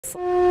So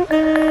the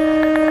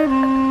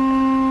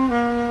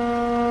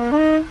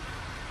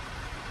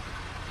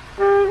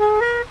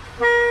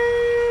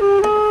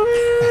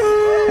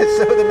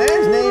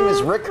man's name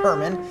is Erin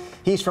Herrmann.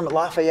 He's from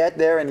Lafayette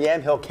there in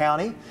Yamhill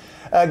County.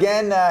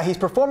 Again, he's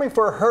performing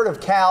for a herd of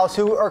cows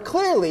who are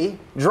clearly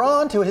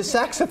drawn to his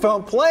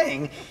saxophone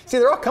playing. See,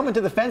 they're all coming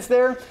to the fence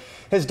there.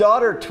 His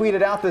daughter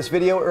tweeted out this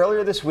video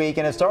earlier this week,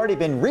 and it's already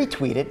been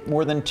retweeted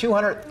more than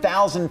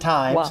 200,000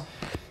 times. Wow.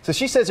 So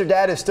she says her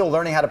dad is still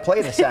learning how to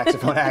play the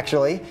saxophone,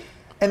 actually.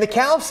 And the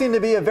cows seem to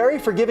be a very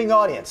forgiving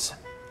audience.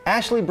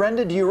 Ashley,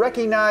 Brenda, do you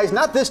recognize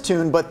not this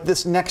tune, but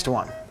this next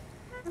one?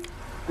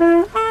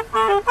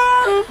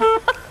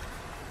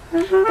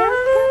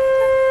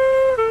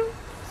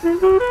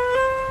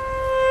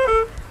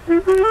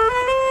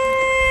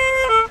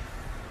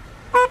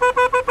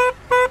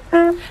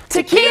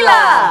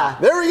 Tequila!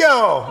 There we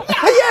go.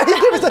 Yeah,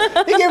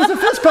 he gave us a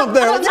fist pump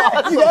there. You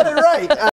got it right.